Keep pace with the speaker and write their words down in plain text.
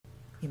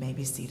You may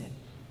be seated.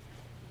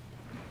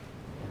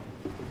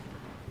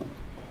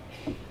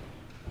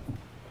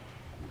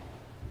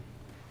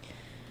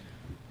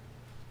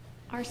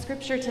 Our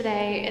scripture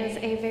today is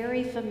a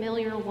very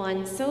familiar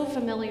one, so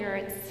familiar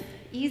it's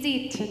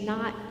easy to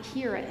not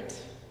hear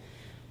it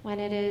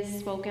when it is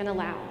spoken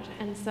aloud.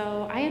 And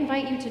so I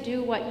invite you to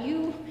do what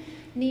you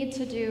need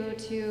to do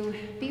to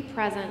be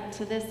present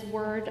to this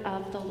word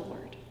of the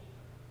Lord.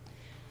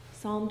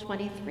 Psalm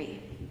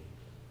 23.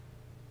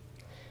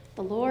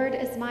 The Lord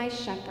is my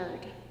shepherd,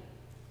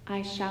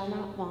 I shall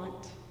not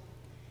want.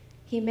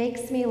 He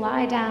makes me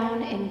lie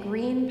down in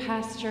green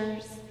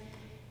pastures.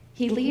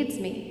 He leads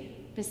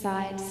me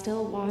beside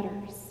still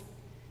waters.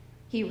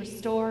 He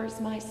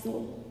restores my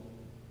soul.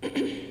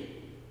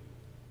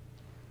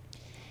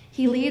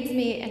 He leads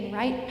me in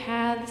right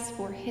paths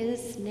for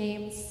his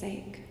name's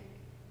sake.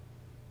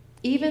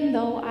 Even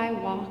though I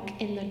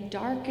walk in the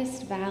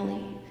darkest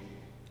valley,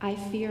 I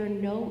fear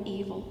no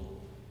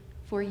evil,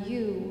 for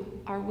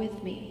you are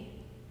with me.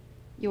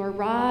 Your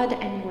rod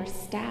and your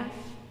staff,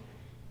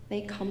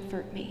 they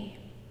comfort me.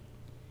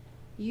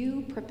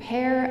 You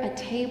prepare a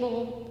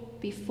table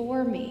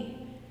before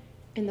me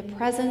in the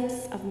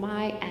presence of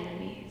my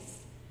enemies.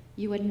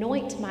 You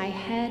anoint my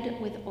head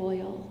with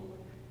oil.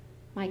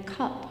 My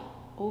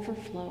cup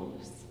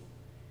overflows.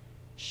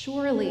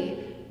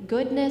 Surely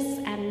goodness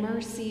and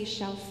mercy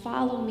shall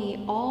follow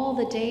me all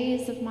the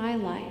days of my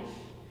life,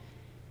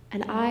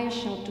 and I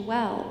shall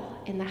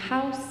dwell in the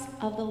house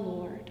of the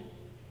Lord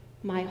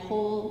my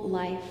whole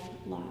life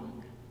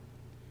long.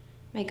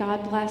 May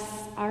God bless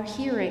our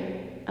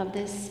hearing of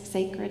this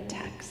sacred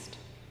text.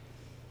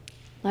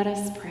 Let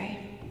us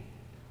pray.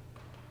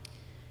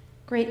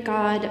 Great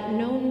God,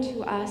 known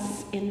to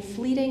us in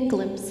fleeting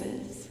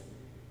glimpses,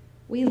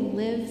 we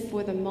live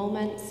for the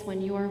moments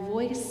when your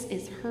voice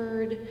is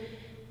heard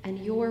and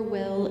your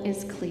will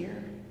is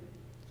clear.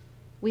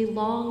 We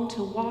long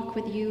to walk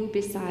with you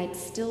beside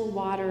still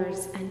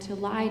waters and to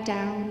lie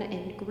down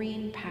in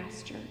green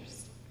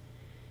pastures.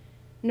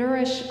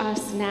 Nourish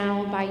us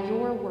now by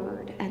your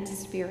word and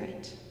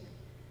spirit,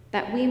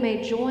 that we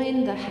may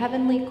join the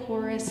heavenly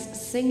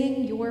chorus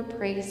singing your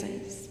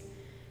praises,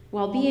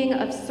 while being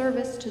of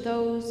service to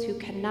those who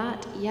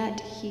cannot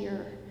yet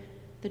hear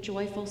the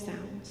joyful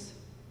sounds.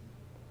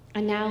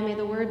 And now may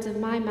the words of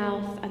my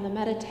mouth and the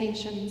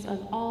meditations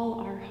of all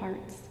our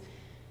hearts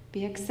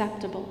be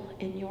acceptable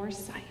in your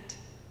sight.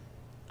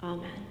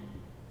 Amen.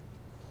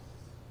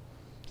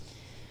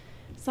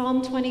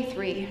 Psalm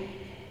 23.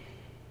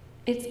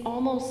 It's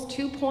almost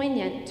too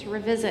poignant to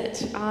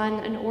revisit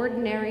on an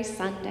ordinary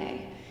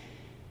Sunday,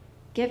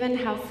 given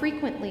how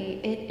frequently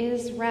it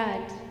is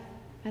read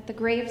at the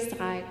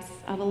gravesides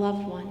of a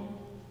loved one.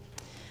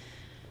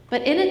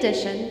 But in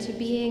addition to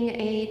being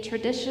a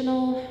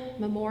traditional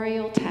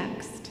memorial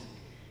text,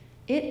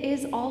 it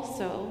is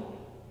also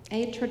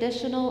a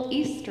traditional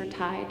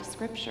Eastertide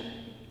scripture.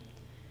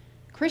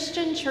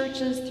 Christian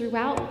churches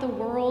throughout the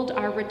world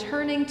are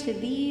returning to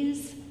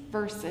these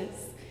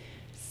verses,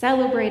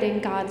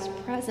 celebrating God's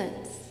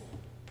presence,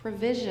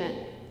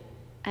 provision,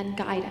 and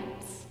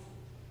guidance.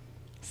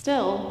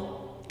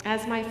 Still,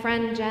 as my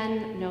friend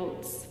Jen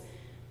notes,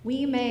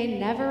 we may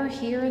never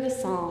hear the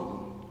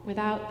psalm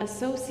without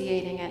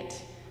associating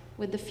it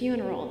with the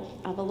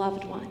funeral of a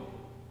loved one.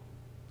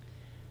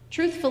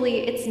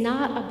 Truthfully, it's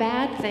not a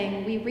bad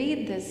thing we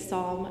read this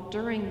psalm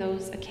during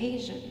those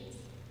occasions.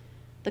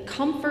 The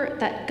comfort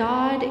that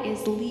God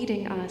is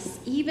leading us,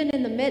 even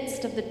in the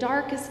midst of the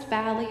darkest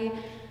valley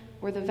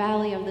or the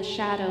valley of the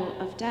shadow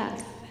of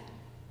death,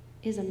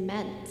 is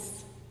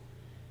immense.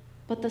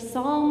 But the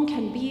psalm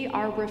can be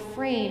our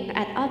refrain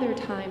at other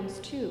times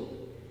too.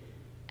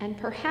 And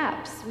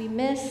perhaps we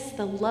miss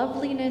the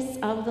loveliness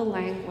of the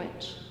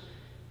language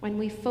when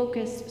we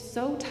focus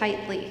so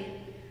tightly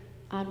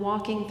on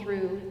walking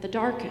through the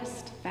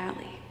darkest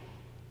valley.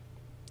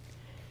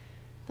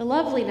 The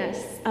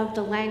loveliness of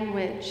the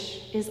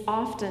language is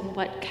often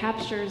what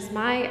captures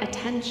my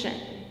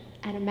attention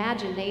and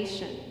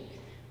imagination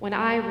when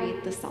I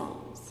read the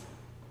Psalms.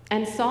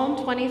 And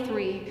Psalm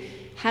 23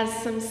 has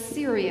some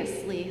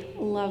seriously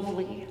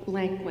lovely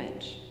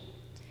language.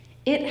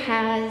 It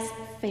has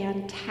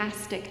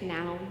fantastic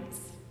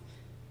nouns: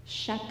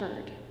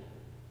 shepherd,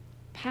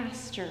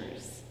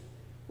 pastures,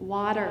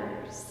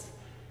 waters,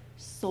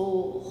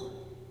 soul.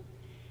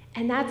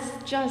 And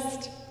that's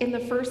just in the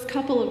first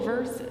couple of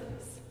verses.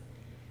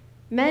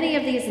 Many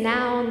of these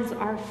nouns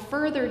are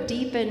further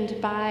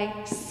deepened by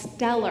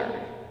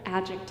stellar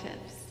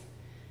adjectives.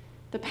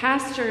 The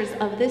pastures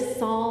of this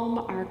psalm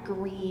are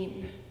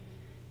green.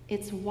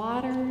 Its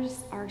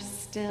waters are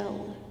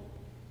still.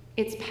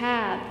 Its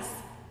paths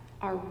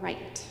are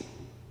right.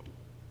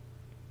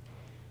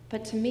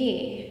 But to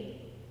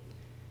me,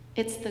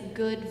 it's the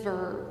good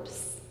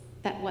verbs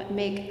that what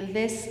make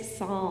this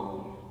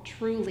psalm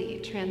truly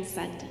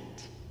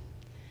transcendent.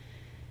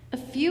 A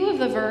few of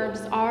the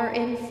verbs are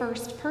in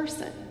first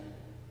person,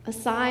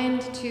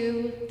 assigned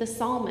to the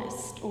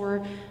psalmist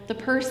or the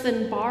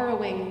person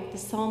borrowing the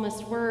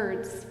psalmist's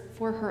words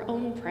for her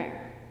own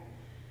prayer.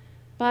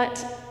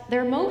 but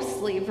they're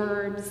mostly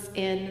verbs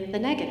in the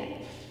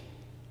negative,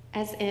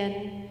 as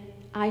in,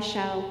 I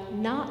shall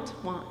not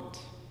want,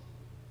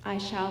 I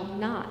shall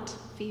not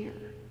fear.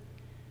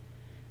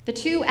 The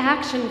two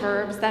action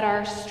verbs that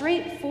are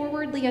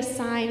straightforwardly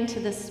assigned to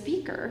the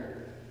speaker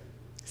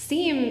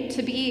seem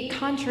to be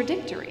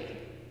contradictory.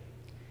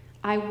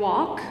 I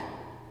walk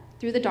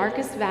through the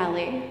darkest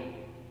valley,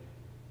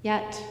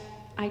 yet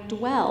I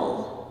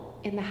dwell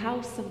in the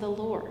house of the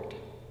Lord.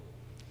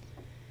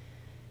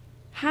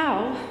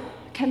 How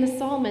can the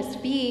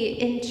psalmist be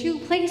in two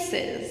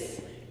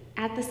places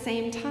at the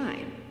same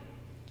time,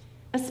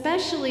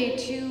 especially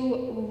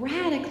two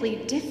radically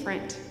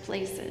different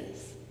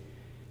places?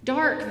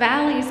 Dark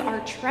valleys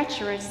are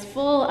treacherous,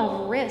 full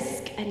of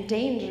risk and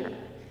danger.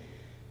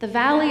 The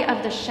valley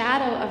of the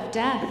shadow of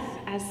death,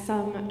 as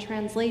some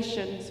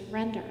translations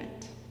render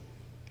it.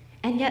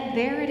 And yet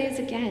there it is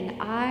again,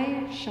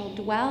 I shall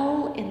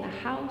dwell in the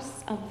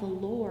house of the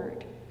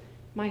Lord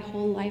my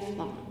whole life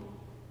long.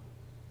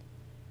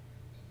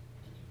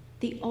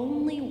 The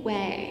only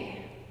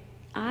way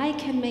I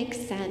can make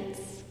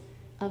sense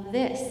of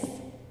this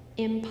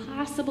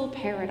impossible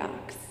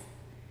paradox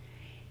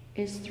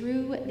is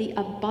through the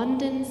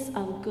abundance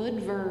of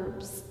good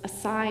verbs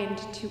assigned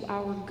to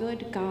our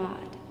good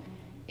God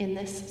in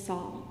this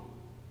psalm.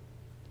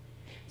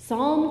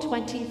 Psalm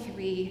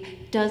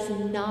 23 does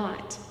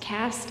not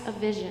cast a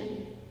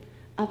vision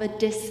of a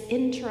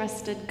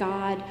disinterested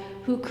God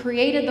who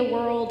created the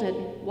world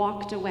and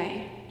walked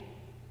away.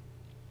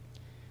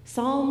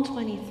 Psalm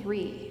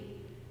 23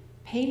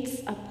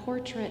 paints a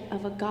portrait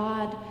of a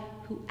God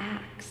who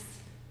acts,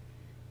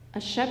 a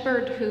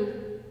shepherd who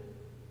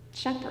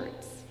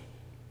shepherds.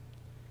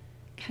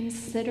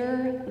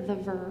 Consider the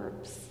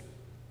verbs.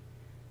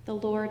 The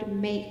Lord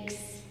makes,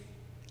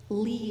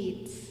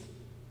 leads,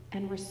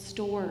 and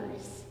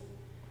restores.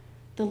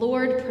 The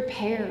Lord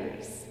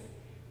prepares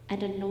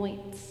and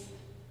anoints.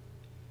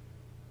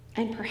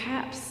 And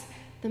perhaps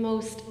the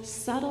most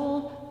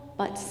subtle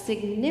but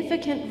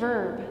significant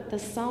verb the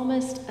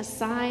psalmist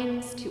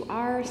assigns to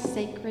our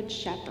sacred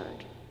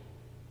shepherd: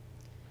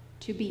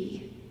 to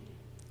be.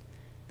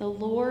 The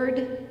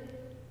Lord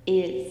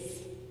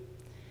is.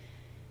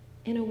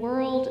 In a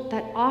world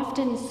that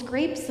often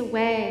scrapes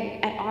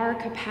away at our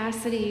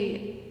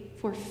capacity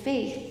for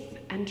faith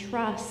and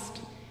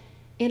trust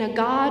in a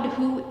God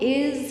who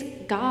is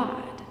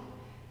God,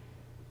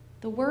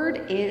 the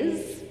word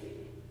is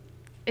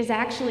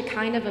actually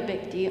kind of a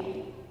big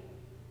deal.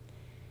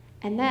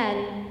 And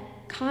then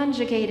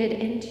conjugated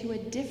into a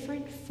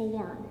different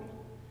form,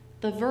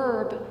 the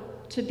verb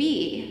to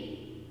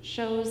be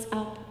shows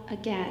up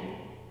again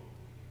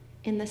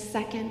in the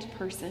second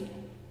person.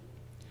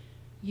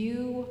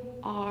 You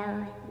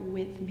are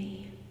with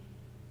me.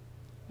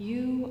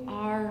 You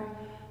are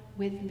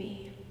with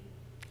me.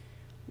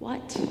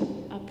 What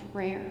a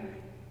prayer.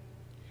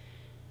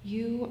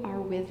 You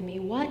are with me.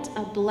 What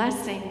a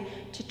blessing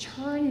to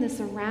turn this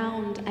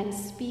around and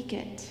speak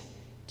it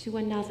to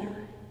another.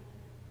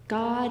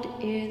 God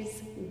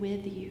is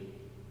with you.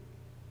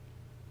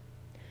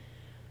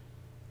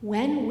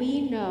 When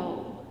we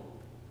know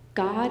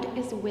God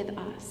is with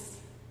us,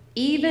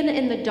 even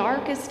in the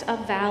darkest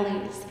of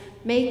valleys,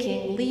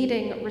 making,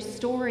 leading,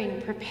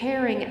 restoring,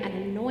 preparing, and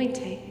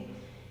anointing,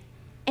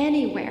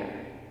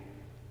 anywhere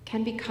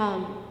can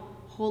become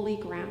holy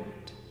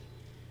ground.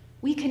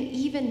 We can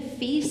even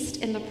feast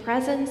in the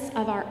presence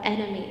of our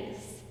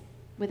enemies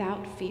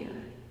without fear.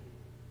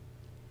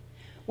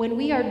 When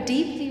we are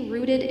deeply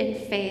rooted in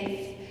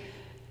faith,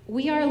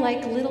 we are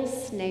like little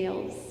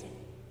snails,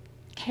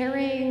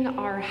 carrying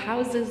our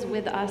houses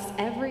with us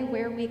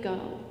everywhere we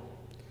go.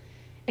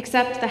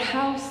 Except the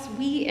house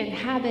we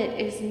inhabit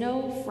is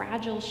no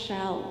fragile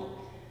shell,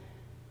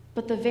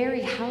 but the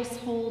very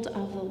household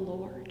of the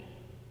Lord.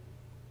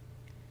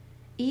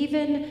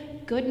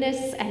 Even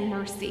goodness and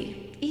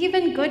mercy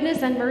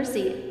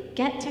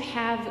get to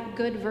have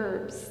good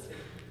verbs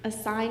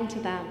assigned to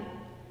them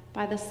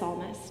by the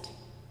psalmist.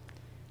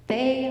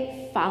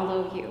 They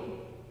follow you.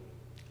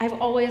 I've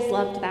always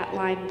loved that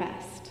line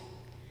best.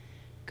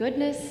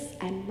 Goodness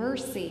and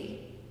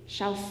mercy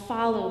shall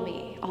follow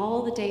me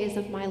all the days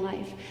of my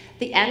life.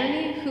 The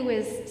enemy who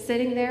is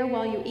sitting there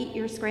while you eat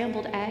your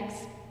scrambled eggs,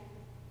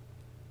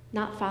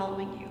 not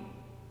following you.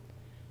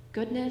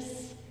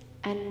 Goodness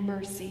and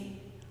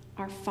mercy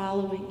are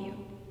following you.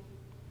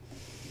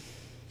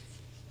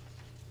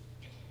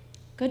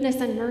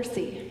 Goodness and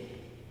mercy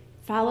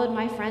followed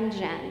my friend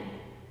Jen,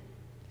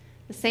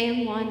 the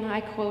same one I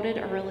quoted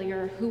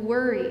earlier, who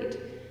worried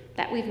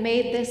that we've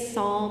made this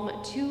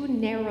psalm too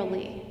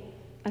narrowly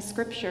a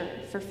scripture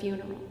for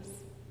funerals.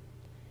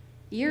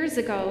 Years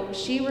ago,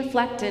 she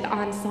reflected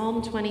on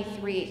Psalm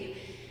 23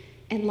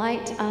 in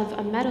light of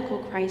a medical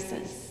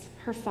crisis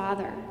her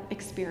father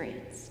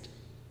experienced.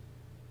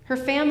 Her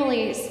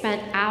family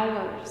spent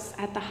hours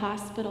at the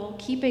hospital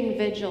keeping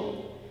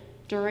vigil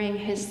during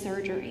his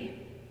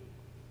surgery.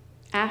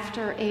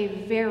 After a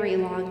very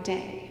long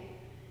day,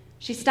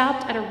 she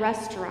stopped at a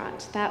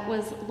restaurant that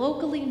was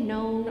locally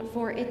known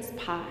for its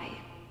pie.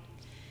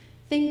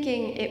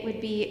 thinking it would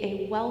be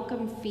a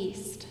welcome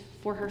feast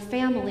for her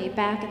family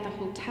back at the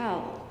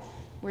hotel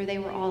where they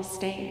were all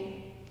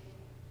staying.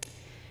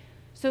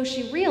 So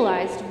she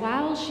realized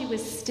while she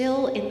was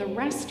still in the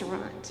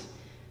restaurant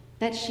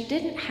that she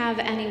didn't have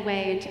any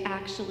way to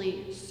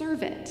actually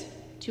serve it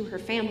to her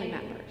family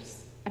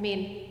members. I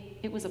mean,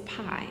 it was a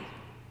pie.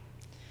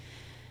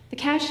 The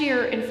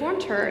cashier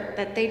informed her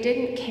that they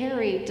didn't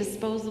carry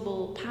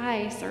disposable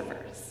pie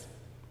servers.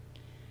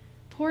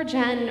 Poor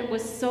Jen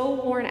was so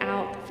worn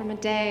out from a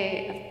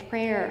day of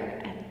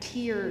prayer and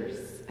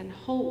tears and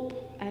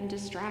hope and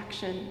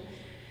distraction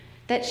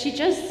that she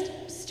just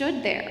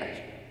stood there,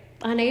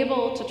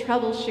 unable to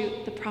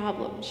troubleshoot the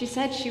problem. She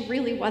said she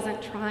really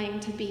wasn't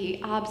trying to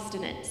be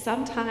obstinate.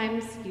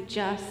 Sometimes you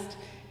just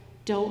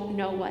don't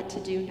know what to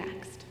do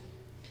next.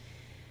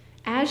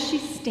 As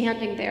she's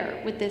standing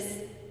there with this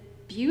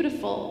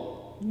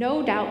beautiful,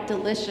 no doubt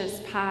delicious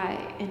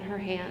pie in her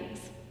hands,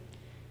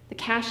 the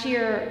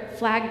cashier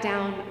flagged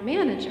down a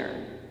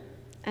manager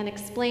and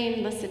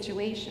explained the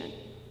situation.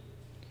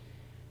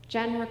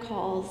 Jen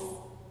recalls,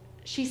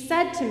 "She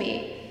said to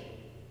me,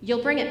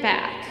 'You'll bring it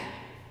back.'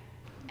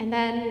 And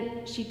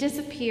then she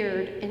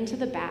disappeared into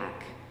the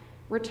back,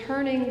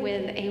 returning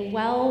with a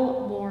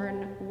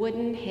well-worn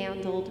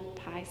wooden-handled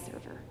pie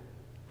server."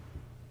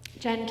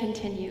 Jen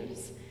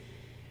continues,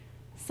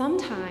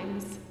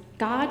 "Sometimes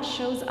God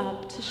shows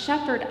up to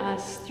shepherd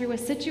us through a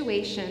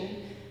situation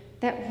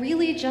that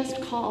really just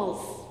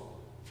calls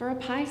for a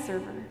pie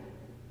server.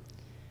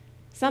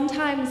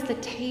 Sometimes the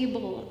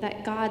table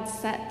that God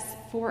sets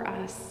for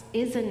us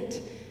isn't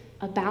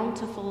a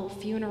bountiful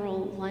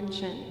funeral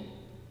luncheon,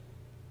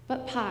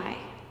 but pie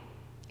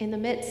in the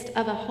midst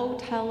of a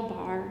hotel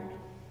bar,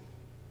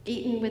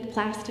 eaten with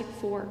plastic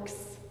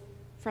forks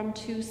from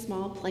 2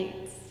 small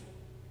plates.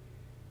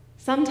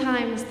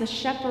 Sometimes the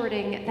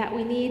shepherding that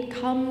we need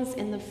comes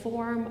in the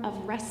form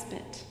of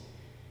respite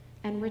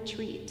and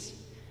retreat,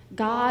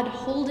 God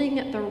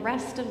holding the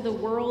rest of the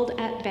world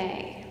at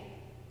bay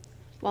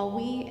while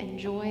we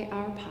enjoy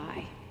our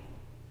pie."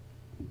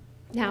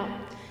 Now,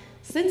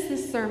 since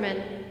this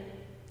sermon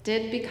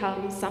did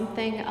become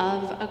something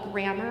of a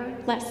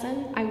grammar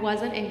lesson, I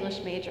was an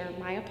English major,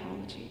 my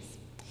apologies.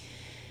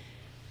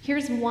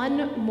 Here's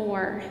one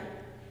more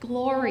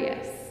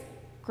glorious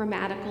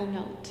grammatical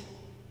note.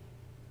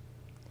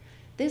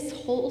 This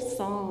whole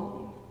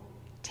psalm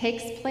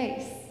takes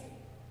place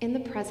in the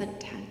present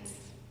tense.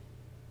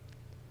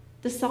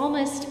 The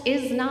psalmist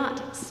is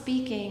not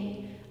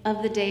speaking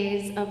of the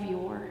days of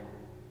yore.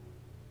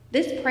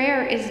 This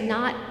prayer is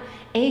not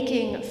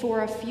aching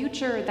for a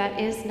future that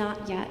is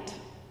not yet.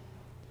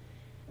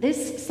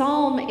 This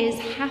psalm is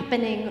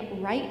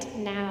happening right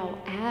now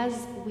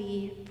as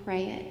we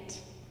pray it.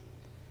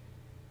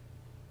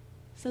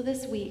 So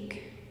this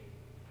week,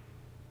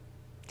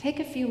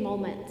 take a few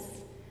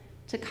moments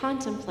to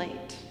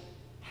contemplate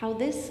how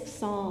this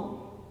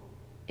psalm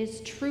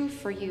is true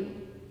for you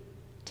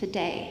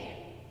today.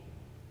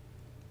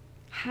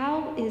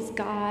 How is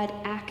God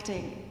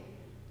acting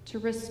to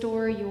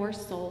restore your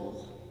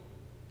soul?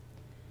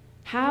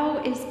 How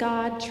is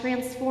God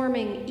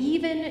transforming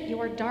even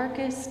your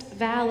darkest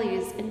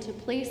valleys into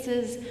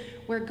places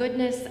where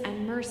goodness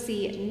and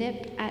mercy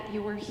nip at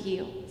your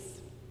heels?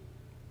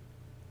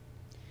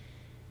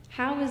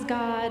 How is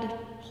God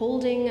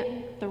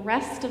holding the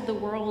rest of the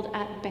world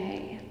at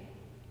bay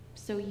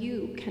so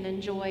you can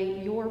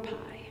enjoy your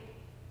pie?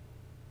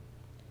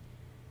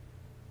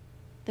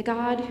 The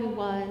God who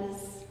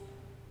was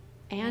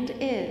and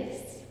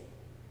is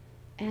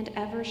and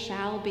ever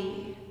shall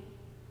be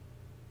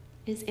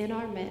is in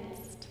our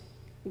midst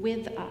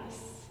with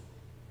us,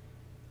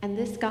 and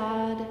this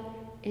God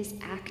is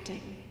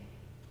acting.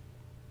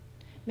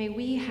 May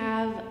we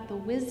have the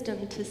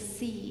wisdom to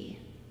see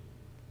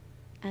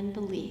and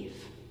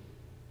believe.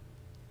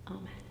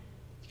 Amen.